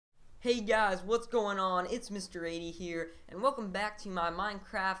Hey guys, what's going on? It's Mr. 80 here, and welcome back to my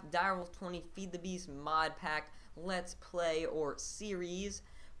Minecraft Direwolf20 Feed the Beast ModPack Let's Play or series.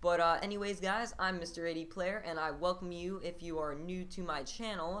 But anyways guys, I'm Mr. 80 Player, and I welcome you if you are new to my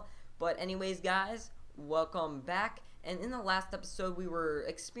channel. But anyways guys, welcome back. And in the last episode, we were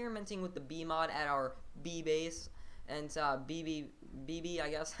experimenting with the B mod at our B base, and BB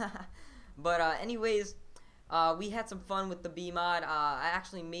I guess. But anyways, we had some fun with the B mod. I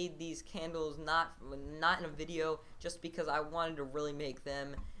actually made these candles not in a video just because I wanted to really make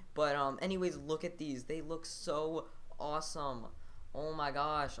them. But anyways, look at these. They look so awesome. Oh my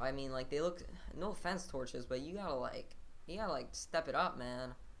gosh. I mean, like, they look, no offense torches, but you gotta like step it up,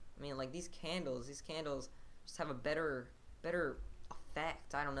 man. I mean, like, these candles just have a better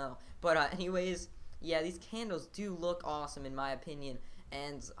effect. I don't know. But anyways, yeah, these candles do look awesome in my opinion,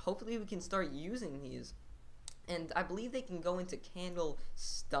 and hopefully we can start using these. And I believe they can go into candle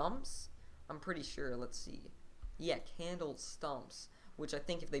stumps. I'm pretty sure. Let's see. Yeah, candle stumps, which I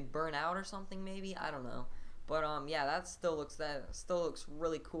think if they burn out or something, maybe, I don't know. But yeah, that still looks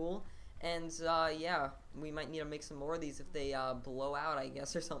really cool. And yeah, we might need to make some more of these if they blow out, I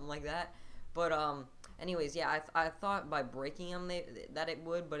guess, or something like that. But anyways, yeah, I thought by breaking them that it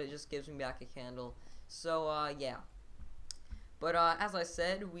would, but it just gives me back a candle. So yeah. But as I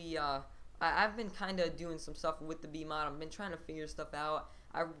said, I've been kind of doing some stuff with the B mod. I've been trying to figure stuff out.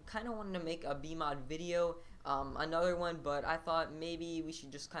 I kind of wanted to make a B mod video, another one, but I thought maybe we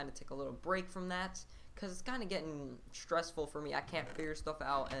should just kind of take a little break from that, because it's kind of getting stressful for me. I can't figure stuff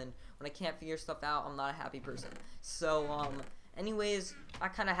out, and when I can't figure stuff out, I'm not a happy person. So anyways, I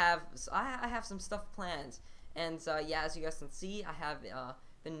kind of have I have some stuff planned, and yeah, as you guys can see, I have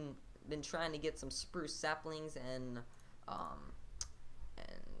been trying to get some spruce saplings and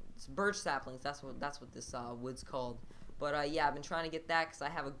birch saplings. That's what this wood's called. But yeah, I've been trying to get that because I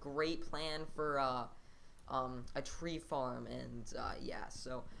have a great plan for a tree farm, and yeah,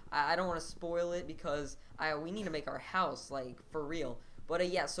 so I don't want to spoil it because we need to make our house, like, for real. But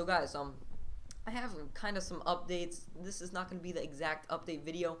yeah, so guys, I have kind of some updates. This is not going to be the exact update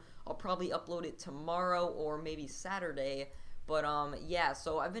video. I'll probably upload it tomorrow or maybe Saturday. But yeah,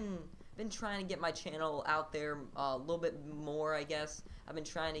 so I've been trying to get my channel out there a little bit more, I guess. I've been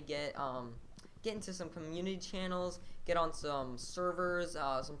trying to get into some community channels, get on some servers,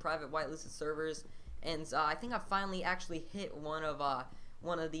 some private whitelisted servers, and I think I finally actually hit one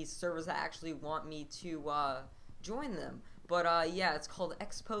of these servers that actually want me to join them. But yeah, it's called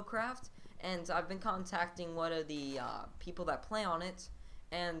Expocraft, and I've been contacting one of the people that play on it,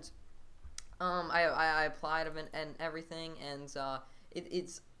 and I applied and everything, and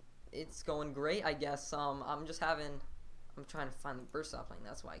it's going great, I guess. I'm trying to find the burst sapling,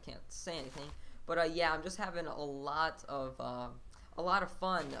 that's why I can't say anything. But yeah, I'm just having a lot of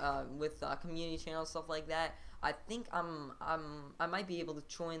fun with community channels, stuff like that. I think I might be able to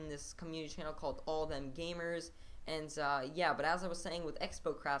join this community channel called All Them Gamers, and yeah. But as I was saying with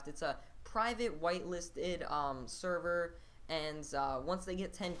Expocraft, it's a private whitelisted server. And once they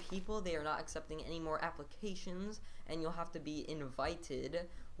get 10 people, they are not accepting any more applications, and you'll have to be invited,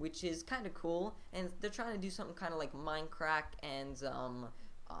 which is kind of cool. And they're trying to do something kind of like Minecraft and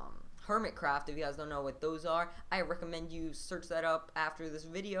Hermitcraft. If you guys don't know what those are, I recommend you search that up after this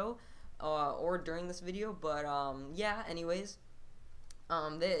video or during this video. But yeah, anyways,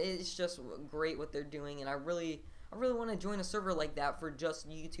 it's just great what they're doing, and I really want to join a server like that for just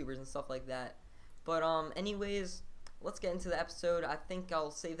YouTubers and stuff like that. But anyways, let's get into the episode. I think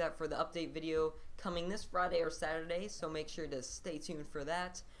I'll save that for the update video coming this Friday or Saturday, so make sure to stay tuned for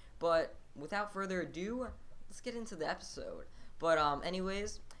that. But without further ado, let's get into the episode. But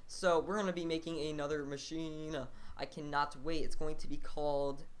anyways, so we're going to be making another machine. I cannot wait. It's going to be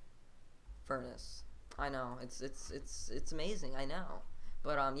called Furnace. I know, it's amazing, I know.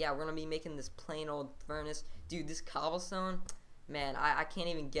 But yeah, we're going to be making this plain old furnace. Dude, this cobblestone, man, I can't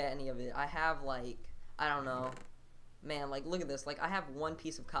even get any of it. I have, like, I don't know. Man, like, look at this. Like, I have one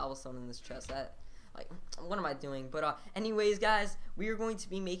piece of cobblestone in this chest. That, like, what am I doing? But anyways, guys, we are going to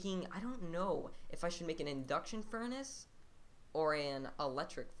be making, I don't know if I should make an induction furnace or an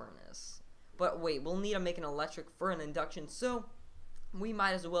electric furnace. But wait, we'll need to make an electric for an induction, so we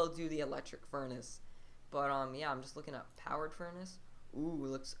might as well do the electric furnace. But yeah, I'm just looking at powered furnace. Ooh,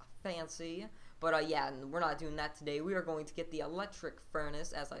 looks fancy. But yeah, we're not doing that today. We are going to get the electric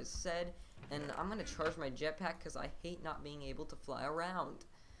furnace, as I said. And I'm going to charge my jetpack because I hate not being able to fly around.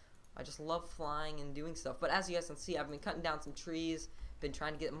 I just love flying and doing stuff. But as you guys can see, I've been cutting down some trees, been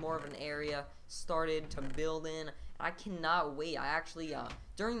trying to get more of an area started to build in. I cannot wait. I actually,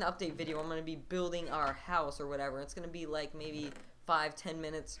 during the update video, I'm going to be building our house or whatever. It's going to be like maybe 5-10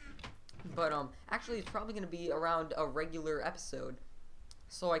 minutes But actually it's probably gonna be around a regular episode,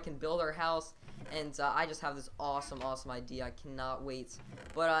 so I can build our house, and I just have this awesome idea. I cannot wait.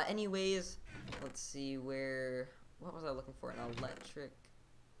 But anyways, let's see, what was I looking for? An electric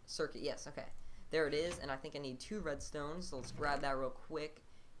circuit. Yes, okay, there it is. And I think I need 2 redstones, so let's grab that real quick.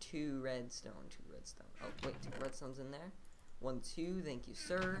 2 redstone. Oh wait, 2 redstones in there. 1, 2, thank you,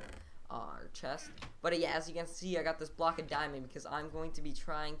 sir. Our chest. But yeah, as you can see, I got this block of diamond because I'm going to be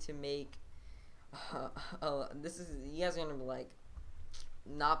trying to make this is, you guys are gonna be like,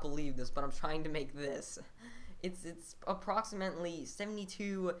 not believe this, but I'm trying to make this. It's approximately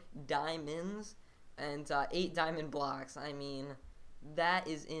 72 diamonds and 8 diamond blocks. I mean, that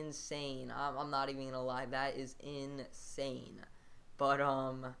is insane. I'm not even gonna lie, that is insane. But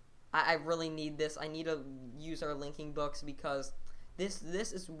I really need this. I need to use our linking books because this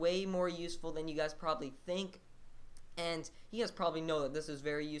is way more useful than you guys probably think. And you guys probably know that this is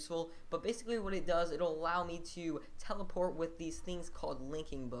very useful, but basically what it does, it'll allow me to teleport with these things called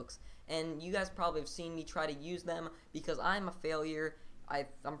linking books. And you guys probably have seen me try to use them because I'm a failure.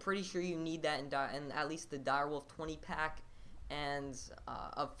 I'm pretty sure you need that in at least the Direwolf20 pack and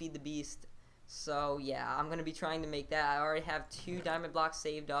of Feed the Beast. So yeah, I'm going to be trying to make that. I already have 2 diamond blocks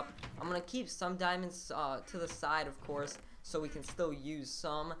saved up. I'm going to keep some diamonds to the side, of course, so we can still use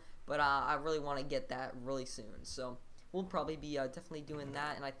some. But I really want to get that really soon. So we'll probably be definitely doing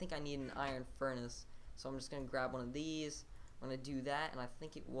that. And I think I need an iron furnace. So I'm just going to grab one of these. I'm going to do that. And I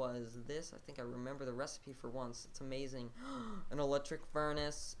think it was this. I think I remember the recipe for once. It's amazing. An electric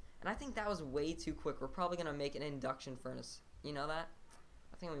furnace. And I think that was way too quick. We're probably going to make an induction furnace. You know that?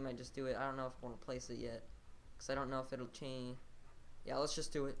 I think we might just do it. I don't know if I want to place it yet, because I don't know if it'll change. Yeah, let's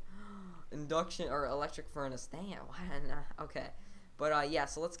just do it. Induction or electric furnace. Damn. Okay. But yeah,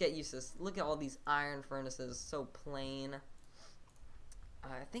 so let's get used to this. Look at all these iron furnaces, so plain.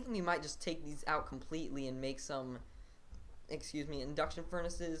 I think we might just take these out completely and make some, induction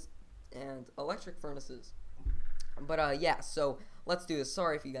furnaces and electric furnaces. But yeah, so let's do this.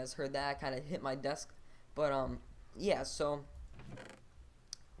 Sorry if you guys heard that. I kind of hit my desk. But yeah, so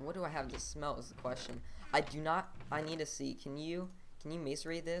what do I have to smelt is the question. I need to see. Can you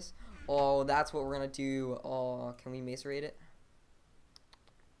macerate this? Oh, that's what we're gonna do. Oh, can we macerate it?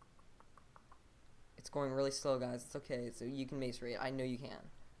 It's going really slow, guys. It's okay. So you can macerate. I know you can.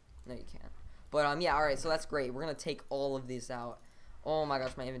 No, you can't. But yeah, all right. So that's great. We're gonna take all of these out. Oh my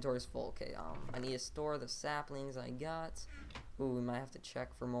gosh, my inventory is full. Okay. I need to store the saplings I got. Ooh, we might have to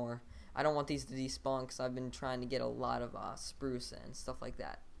check for more. I don't want these to despawn because I've been trying to get a lot of spruce and stuff like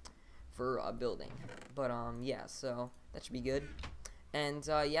that for building. But yeah, so that should be good. And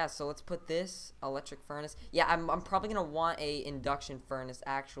yeah, so let's put this electric furnace. Yeah, I'm probably gonna want a induction furnace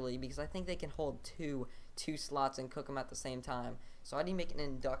actually, because I think they can hold two slots and cook them at the same time. So I need to make an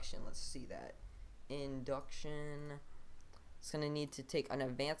induction. Let's see that. Induction. It's gonna need to take an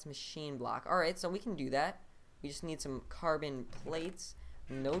advanced machine block. All right, so we can do that. We just need some carbon plates.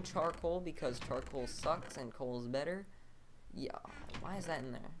 No charcoal because charcoal sucks and coal is better. Yeah, why is that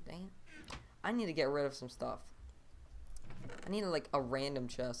in there? Dang it. I need to get rid of some stuff. I need like a random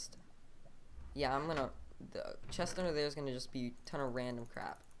chest. Yeah, the chest under there is gonna just be a ton of random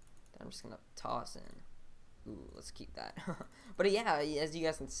crap that I'm just gonna toss in. Ooh, let's keep that. But yeah, as you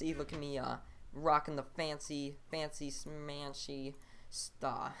guys can see, look at me rocking the fancy smanchy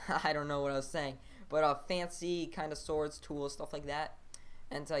stuff. I don't know what I was saying, but fancy kind of swords, tools, stuff like that.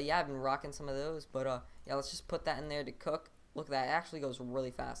 And yeah, I've been rocking some of those. But yeah, let's just put that in there to cook. Look at that, it actually goes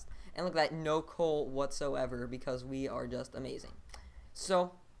really fast. And look at that, no coal whatsoever because we are just amazing.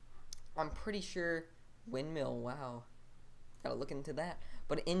 So I'm pretty sure windmill, wow, gotta look into that.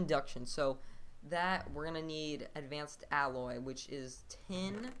 But induction, so that we're gonna need advanced alloy, which is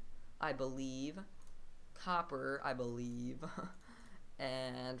tin, I believe, copper, I believe,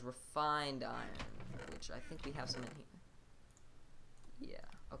 and refined iron, which I think we have some in here.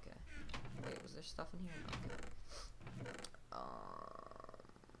 Yeah, okay. Wait, was there stuff in here? Okay.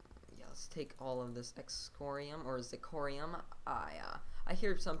 Yeah, let's take all of this excorium or zirconium. I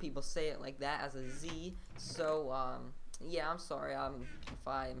hear some people say it like that as a Z. So yeah, I'm sorry if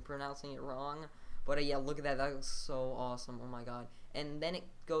I'm pronouncing it wrong. But yeah, look at that. That looks so awesome. Oh my god. And then it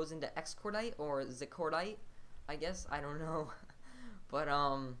goes into excordite or zircordite, I guess. I don't know. But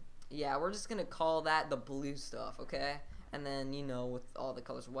yeah, we're just gonna call that the blue stuff, okay? And then, you know, with all the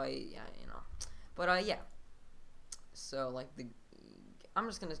colors white, yeah, you know. But yeah. So like I'm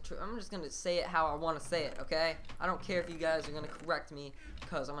just gonna say it how I want to say it, okay? I don't care if you guys are gonna correct me,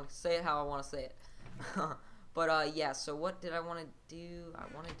 because I'm gonna say it how I want to say it. But yeah. So what did I want to do? I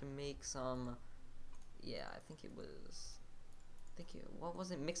wanted to make some. Yeah, I think it was. what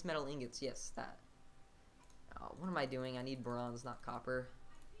was it? Mixed metal ingots. Yes, that. What am I doing? I need bronze, not copper.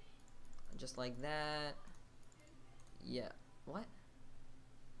 Just like that. Yeah. What?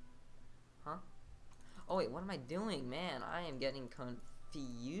 Huh? Oh wait, what am I doing? Man, I am getting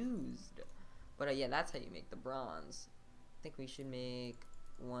confused. But yeah, that's how you make the bronze. I think we should make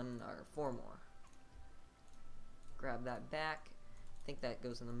 1 or 4 more. Grab that back. I think that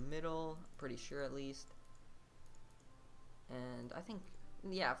goes in the middle. Pretty sure at least. And I think,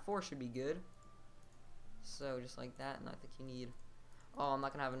 yeah, 4 should be good. So just like that, and I think you need. Oh, I'm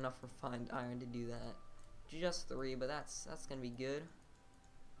not gonna have enough refined iron to do that. Just 3, but that's gonna be good.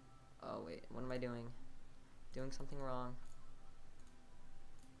 Oh wait, what am I doing? Doing something wrong.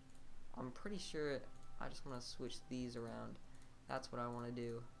 I'm pretty sure I just want to switch these around. That's what I want to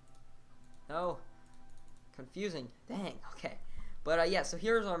do. No, confusing. Dang. Okay, but yeah. So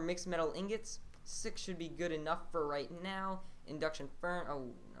here's our mixed metal ingots. 6 should be good enough for right now. Induction furnace. Oh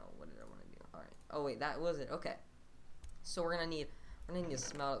no, what did I want to do? All right. Oh wait, that was it. Okay. So we're gonna need to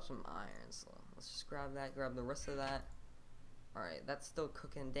smelt up some iron. So let's just grab that. Grab the rest of that. All right, that's still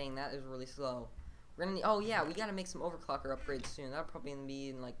cooking. Dang, that is really slow. We're gonna need, oh yeah, we gotta make some overclocker upgrades soon. That'll probably be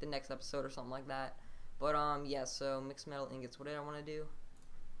in like the next episode or something like that. But yeah, so mixed metal ingots. What did I want to do?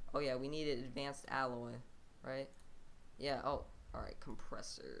 Oh yeah, we needed advanced alloy, right? Yeah. Oh, all right,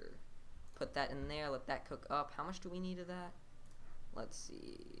 compressor. Put that in there. Let that cook up. How much do we need of that? Let's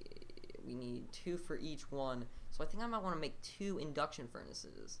see. We need 2 for each one. So I think I might want to make 2 induction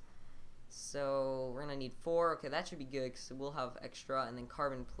furnaces. So we're gonna need 4. Okay, that should be good because we'll have extra, and then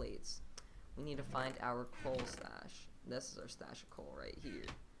carbon plates. We need to find our coal stash. This is our stash of coal right here.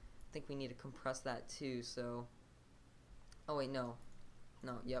 I think we need to compress that too. So, oh wait, no,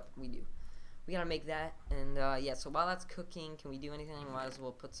 yep, we do. We gotta make that, and yeah. So while that's cooking, can we do anything? Might as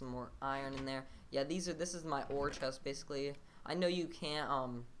well put some more iron in there. Yeah, this is my ore chest basically. I know you can't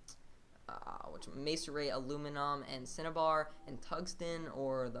macerate aluminum and cinnabar and tungsten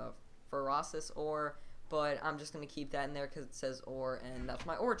or the ferrosis ore, but I'm just gonna keep that in there because it says ore, and that's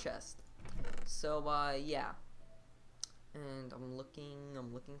my ore chest. So yeah, and I'm looking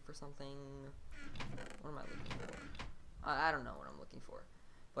for something. What am I looking for? I don't know what I'm looking for,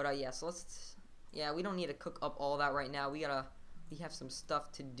 but yeah. So yeah, we don't need to cook up all that right now. We have some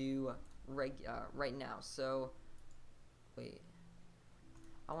stuff to do right now. So wait,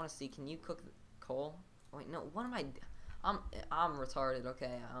 I want to see. Can you cook the coal? Wait, no. What am I? I'm retarded.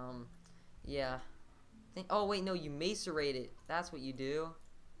 Okay. Yeah. Oh wait, no. You macerate it. That's what you do.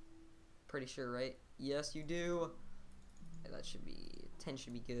 Pretty sure, right? Yes, you do. Yeah, that should be 10.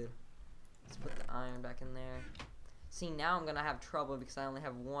 Should be good. Let's put the iron back in there. See, now I'm gonna have trouble because I only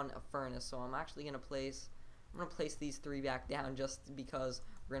have 1 furnace, so I'm actually gonna place these 3 back down just because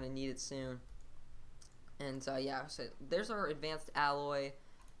we're gonna need it soon. And yeah, so there's our advanced alloy,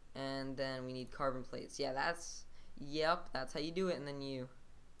 and then we need carbon plates. Yeah, that's how you do it, and then you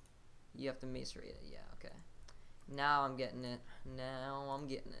have to macerate it. Yeah, okay. Now I'm getting it.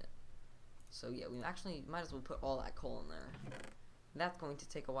 So yeah, we actually might as well put all that coal in there. That's going to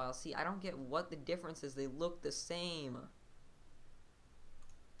take a while. See, I don't get what the difference is. They look the same. Let's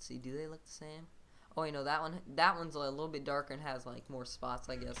see, do they look the same? Oh, you know, that one's a little bit darker and has like more spots,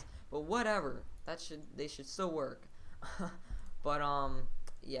 I guess. But whatever. They should still work. But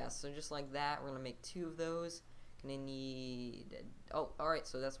yeah, so just like that, we're gonna make 2 of those. Gonna need alright,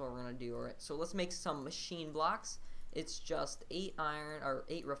 so that's what we're gonna do. Alright, so let's make some machine blocks. It's just 8 iron, or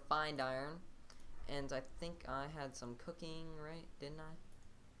 8 refined iron, and I think I had some cooking, right? Didn't I?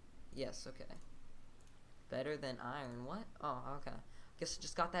 Yes, okay. Better than iron, what? Oh, okay. Guess I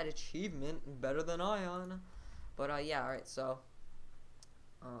just got that achievement, better than iron. But yeah, alright, so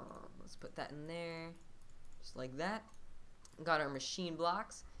let's put that in there, just like that. Got our machine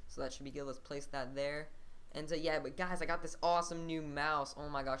blocks, so that should be good. Let's place that there. And yeah, but guys, I got this awesome new mouse. Oh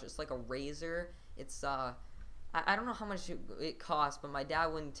my gosh, it's like a Razer. It's I don't know how much it cost, but my dad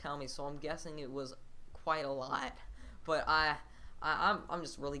wouldn't tell me, so I'm guessing it was quite a lot. But I'm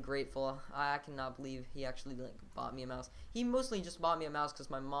just really grateful. I cannot believe he actually like bought me a mouse. He mostly just bought me a mouse because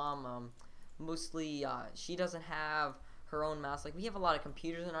my mom she doesn't have her own mouse. Like, we have a lot of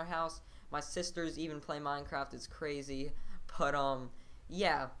computers in our house. My sisters even play Minecraft. It's crazy. But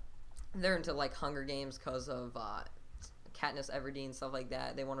yeah, they're into like Hunger Games because of Katniss Everdeen, stuff like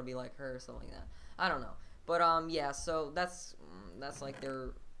that. They want to be like her, stuff like that. I don't know. But yeah, so that's like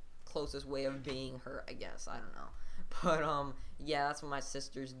their closest way of being her, I guess. I don't know. But yeah, that's what my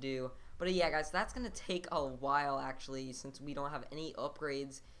sisters do. But yeah, guys, that's gonna take a while actually, since we don't have any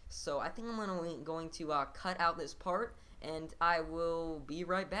upgrades. So I think I'm going to cut out this part, and I will be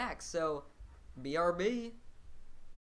right back. So BRB.